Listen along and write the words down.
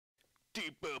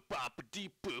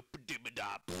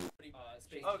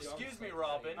Oh, excuse me,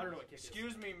 Robin. I don't know what kick is.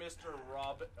 Excuse me, Mr.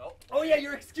 Robin. Oh. Oh yeah,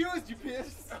 you're excused, you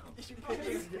piss. You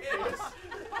piss.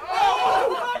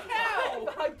 Oh, fuck how?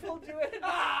 I pulled you in.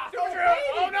 Super True!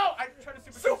 Oh no! I'm trying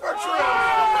to Super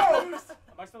True!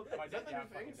 Am I still? Am I dead? Yeah, I'm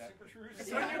fucking dead. Super True.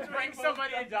 So you bring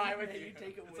somebody to die with you.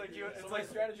 Take it It's with like you. it's It's like like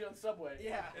strategy on Subway.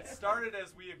 Yeah. It started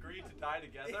as we agreed to die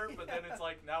together, but then it's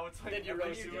like now it's like Then you every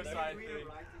ride together. suicide thing.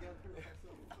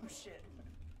 Oh shit.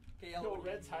 Okay, No,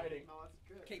 Red's hiding.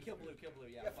 Okay, kill blue,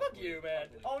 yeah. Yeah, fuck you, man.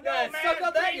 Oh no, Yeah, man! suck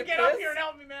on that, Green, you get up piss. here and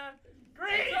help me, man!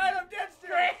 Green! I'm dead still.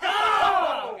 Green!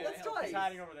 Oh! Okay, That's He's twice.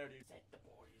 hiding over there, dude. Set the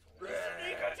boys.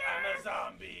 I'm a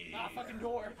zombie. Ah, fucking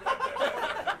door.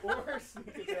 Or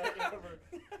sneak attack ever.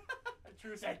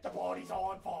 True, set the bodies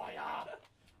on fire.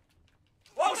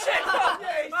 Oh shit!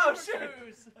 Yay, Oh Super shit!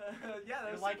 Cruise. Yeah,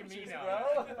 You're there's liking Super me Cruise, now.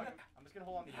 bro. I'm just gonna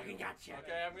hold on to you. Fucking gotcha.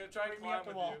 Okay, I'm gonna try to Bring me up climb the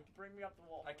with wall. you. Bring me up the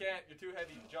wall. I can't. You're too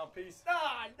heavy. Jump. Peace.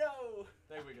 Ah, no.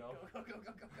 There we go. Go, go,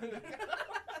 go, go, go.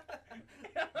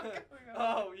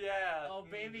 Oh yeah. Oh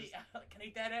baby, can I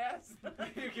eat that ass?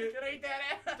 You Can I eat that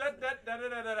ass?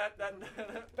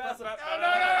 Pass him.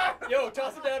 No. Yo,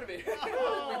 toss him down to me. We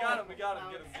got him. We got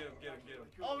him. Get him.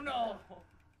 Oh no.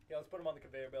 Yeah, let's put him on the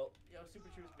conveyor belt. Yo, Super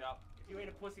Truth. Yeah. You ain't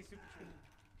a pussy, Super Truth.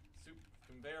 Soup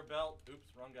conveyor belt.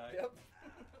 Oops, wrong guy. Yep.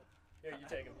 Here, you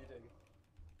take him.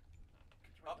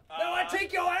 Oh, No, I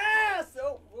take your ass!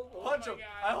 Oh, whoa, whoa. Punch my him.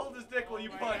 God. I hold his dick while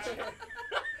you my punch. God.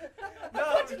 No.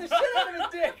 Punching the shit out of his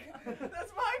dick!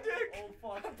 That's my dick. Oh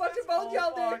fuck. I'm punching both Oh,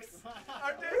 y'all fuck. dicks!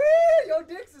 Our dick. Woo! Your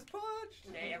dicks is punched!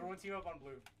 Hey, everyone team up on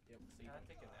blue. Yep, see. Can I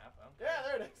take a nap? I don't Yeah,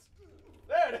 there it is.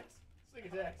 There it is. Sneak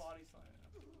attack. Body slam.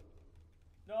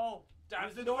 No. Down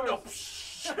the doors.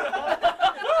 door.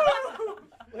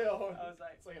 Leo, I was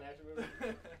like, it's like an action movie.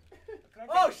 can I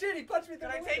Oh take, shit, he punched me through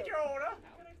can I the take window. your order?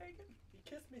 Can I take it? He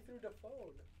kissed me through the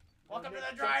phone. Welcome to Nick,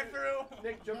 the drive-through.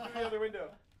 Nick, jump through the other window.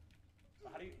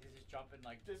 How do you just jump in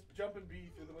like? Just jump and B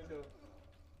through the window.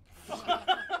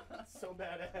 So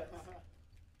badass.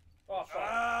 Oh fuck.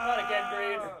 Not again,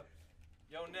 Green.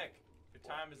 Yo, Nick, your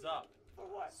time is up. For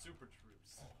what? Super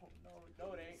Troops. Oh,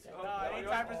 no, it ain't. Oh, No, it ain't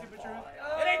no, time for no. Super Truth.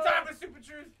 Oh. It ain't time for Super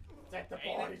Truth. Set the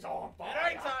Ain't bodies on It fire.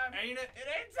 ain't time. Ain't it? It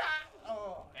ain't time.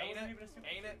 Oh, that Ain't wasn't it? even a Super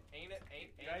Ain't Truth. it? Ain't it? Ain't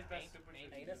You guys best ain't Super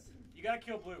ain't Truth. Anus? You gotta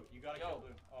kill blue. You gotta Yo, kill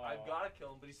blue. Oh. I've gotta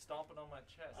kill him, but he's stomping on my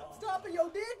chest. Oh. Stomping your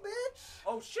dick, bitch!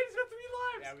 Oh shit, he's got 3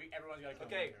 lives! Yeah, everyone's gotta kill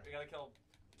Okay, blue we here. gotta kill him.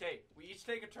 Okay, we each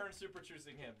take a turn super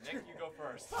choosing him. Nick, you go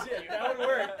first. Shit, that would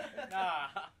work.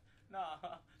 Nah,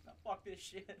 fuck this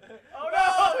shit. Oh no!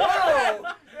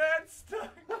 no! That's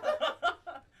stuck! Get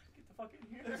the fuck in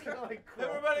here. It's kinda like crawl.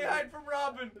 Everybody hide from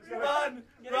Robin! Run!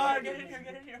 Get Run! in here,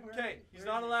 get in here. Okay, he's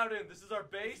not allowed in. This is our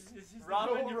base. This is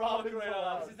Robin, no you're Robin's walking right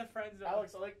allowed. out. This is the friend zone.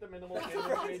 Alex, I like the minimal damage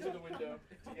you made to the window.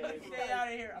 To get in. Stay out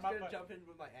of here. I'm I'm up. gonna jump in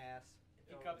with my ass.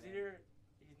 If he comes here,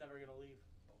 he's never gonna leave.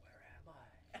 Where am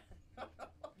I?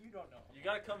 You don't know. You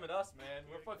gotta come at us, man.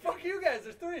 We're fucking. Fuck you guys,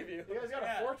 there's 3 of you. You guys got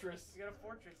Yeah. a fortress. We got a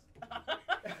fortress.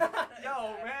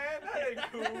 Yo, man, that ain't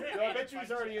cool. Yo, I bet you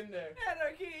he's already in there.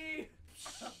 Anarchy!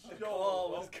 The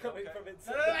call was okay, coming okay. from No,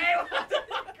 inside. no, no, hey, what the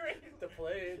fuck, Green? The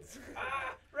blades.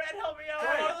 Ah, Red, help me out!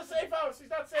 Come on to the safe house. He's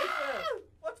not safe there.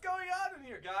 What's going on in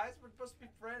here, guys? We're supposed to be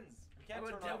friends. We can't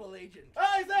turn on. agent.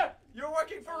 Ah, he's there. You're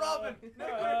working for Robin. Nick, we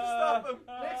have to stop him.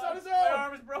 Nick's on his My own.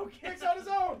 arm is broken. Nick's on his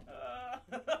own.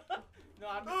 No,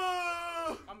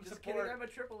 I'm Just support. kidding, I'm a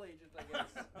triple agent, I guess.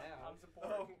 I'm support.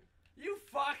 Oh, You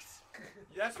fucks!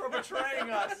 yes, for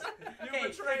betraying us. You Okay,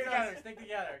 betrayed stick together, us. stick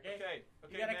together, okay? Okay,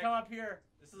 You gotta Nick. come up here.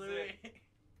 This is Louis.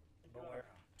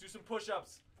 Do some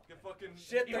push-ups. Get fucking.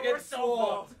 Shit, You they're were getting so swole.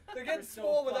 pumped. They're We're getting so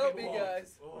swole without fucking me, pumped.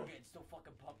 guys. Oh, We're getting so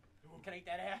fucking pumped. Can I eat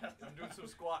that ass? I'm doing some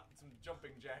squat, some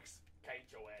jumping jacks. Kite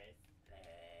your way.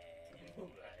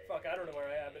 Fuck, I don't know where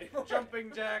I am anymore.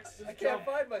 Jumping jacks. I can't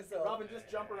find myself. Robin, just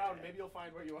jump around. Maybe you'll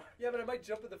find where you are. Yeah, but I might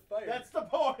jump in the fire. That's the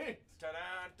point.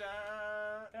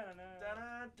 Da-da-da.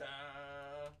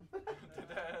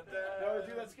 No,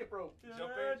 do that skip rope.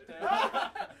 Jumping.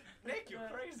 Nick, you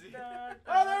crazy.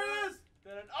 Oh, there he is.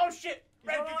 Oh shit! He's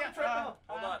Red, on get the down. treadmill.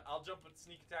 Hold on, I'll jump with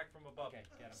sneak attack from above. Okay,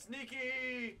 get him.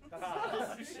 Sneaky!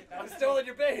 Oh, shit, that I'm was- still in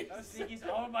your base. that was Sneaky's.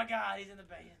 Oh my god, he's in the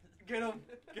base. Get him!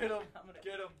 Get him! I'm gonna-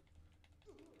 Get him!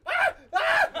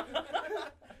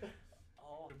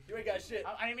 Oh. You ain't got shit.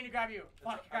 I didn't mean to grab you.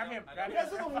 Fuck, I grab know, him. I Grab know. You him.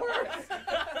 guys are the worst.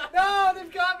 No,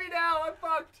 they've got me now. I'm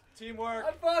fucked. Teamwork!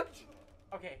 I'm fucked.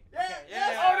 Okay. Yeah, okay.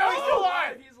 Yeah. Oh no, he's still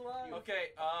alive. He's alive. Okay,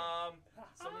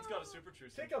 someone's got a super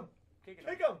truce. Kick him. Kicking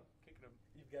Kick him. him. Kicking him.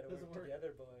 You've got to Doesn't work work.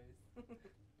 together, boys. Okay.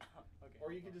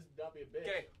 Or you can just not be a bitch.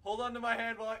 Okay, hold on to my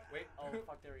hand while I. Wait. Oh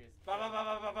fuck, there he is. Ba, ba, ba,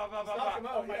 ba, ba, ba, ba, ba, Knock him ba.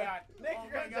 out. Oh my yeah. god. Nick, Oh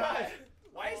you're my gonna die.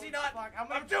 Why is he not? Fuck, I'm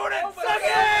doing it! Oh, Suck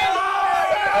it!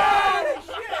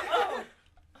 Oh,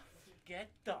 get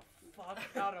the fuck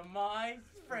out of my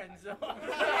friend zone.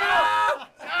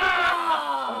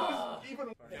 Even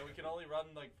Yeah, we can only run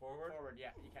like forward. Forward,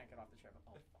 yeah. You can't get off the treadmill.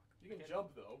 Oh, fuck. you can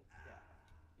jump though.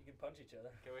 You can punch each other.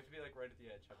 Okay, we have to be like right at the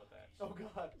edge. How about that? Oh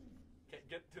god. Okay,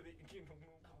 get to the.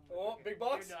 Oh, big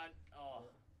box. You're done. Oh.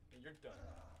 You're done.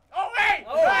 Oh, wait!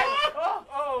 Oh. Wait! Oh!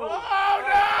 Oh,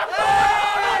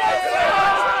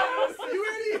 You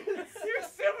idiots! You're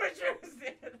super juiced!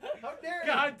 How dare you?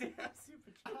 Goddamn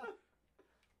super juiced.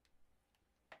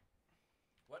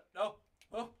 What? No!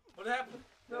 Oh! What happened?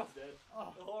 No! That's dead.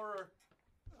 The horror.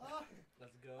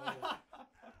 Let's go.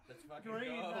 Let's fucking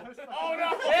Green. go. Oh, no!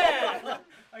 Yeah!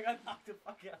 I got knocked the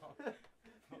fuck out.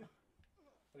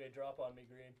 Okay, drop on me,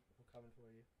 Green. I'm coming for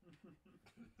you.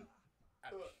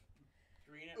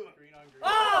 Green on green.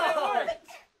 Oh!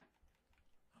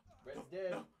 Red's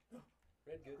dead.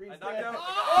 Red good. Green's I knocked dead. out.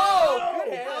 Oh!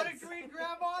 Good hands. How did Green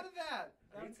grab onto that?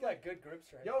 Green's got good grip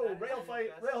strength. Yo, rail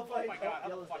fight, rail fight. Oh my god,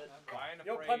 Yellow's fuck. dead. Fine,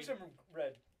 Yo, afraid. punch him,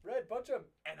 Red. Red, punch him.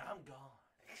 And I'm gone.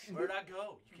 Where'd I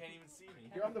go? You can't even see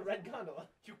me. You're on the red gondola.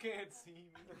 You can't see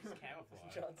me. It's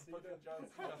camouflage. John Cena. Fucking John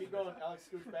Cena. Keep going, Alex.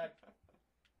 Scooch back.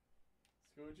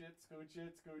 Scooch it, scooch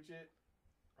it, scooch it.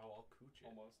 Oh, I'll cooch it.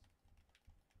 Almost.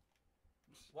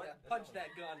 What? Yeah, That's punch not-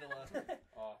 that gondola.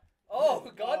 Oh. Oh,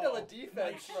 gondola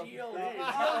defense from shield. Green.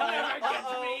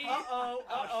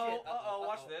 Uh-oh.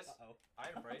 Watch this. Uh-oh.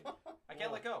 I'm afraid. I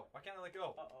can't let go. Why can't I let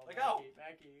go? Uh-oh, Let go.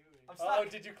 Mackie. I'm Oh, stuck.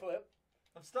 did you clip?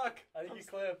 I'm stuck. I think you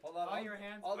clip. Hold on. Oh, your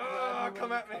hands. I'll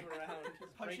Come at me. Come around.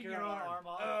 Just Punching break your own arm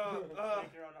off.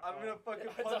 Break your own I'm gonna fucking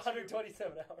It's punch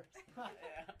 127 hours.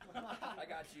 I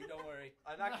got you. Don't worry. you.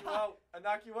 I knock you out. I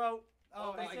knock you out.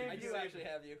 Oh, I, I saved I you. do actually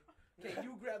have you. Okay,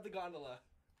 you grab the gondola.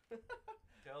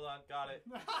 Okay, hold on. Got it.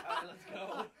 Alright, let's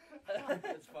go.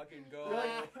 Let's fucking go.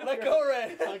 Really? Let go,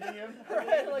 Red. Hugging him.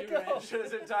 Red, let go. Is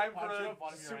it time for Punch you the up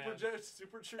out of your super hands.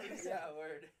 super truth? Yeah,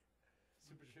 word.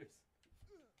 Super truth.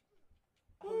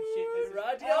 Oh shit, this is...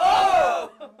 Roger.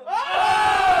 Oh!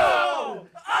 Oh!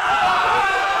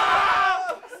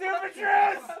 Oh! Super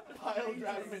juice! Pile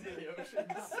drive him into the ocean.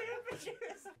 Super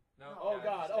juice! No. Oh guys,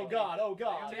 god, just oh take it god, oh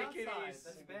god. Take it Outside, easy.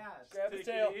 That's bad. Grab his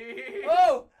Take tail. it easy.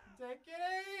 Oh! Take it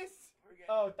easy! We're good.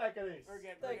 Oh, thank you. We're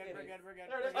good, Take we're good, it we're easy. good, we're good.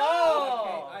 There it is. we're good.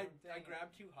 Oh! Okay, I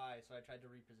grabbed too high, so I tried to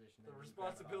reposition it. The and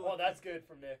responsibility. Oh, that's good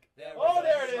from Nick. There we Oh, go.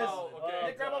 there it is. Oh,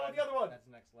 okay. Nick, grab up with the other one. That's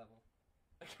next level.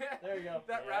 There you go.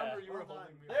 That Yeah. round where you were Well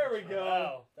holding me. There we on. go.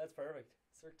 Wow, that's perfect.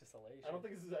 Cirque du Soleil. I don't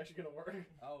think this is actually gonna work.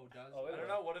 Oh, does Oh, I don't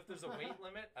know. What if there's a weight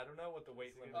limit? I don't know what the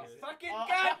weight limit Oh, is. fucking Uh,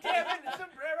 goddamn it,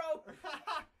 sombrero!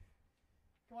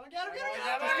 Come on, get him, get him, Just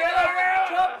get him! get him!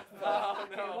 Jump! Oh,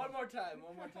 Okay, no. one more time.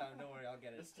 Don't worry, I'll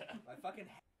get it. This time. I fucking.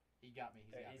 He got me,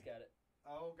 There, he's got it.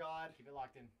 Oh god. Keep it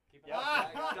locked in. Keep it Yeah.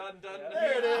 locked in. Done, done. Yeah.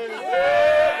 There it is.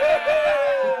 Yeah.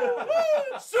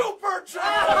 Super truth.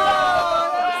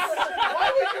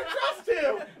 Why would you trust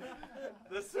him?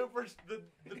 The super, the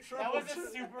truth. That was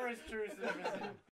as super as true as I've ever seen.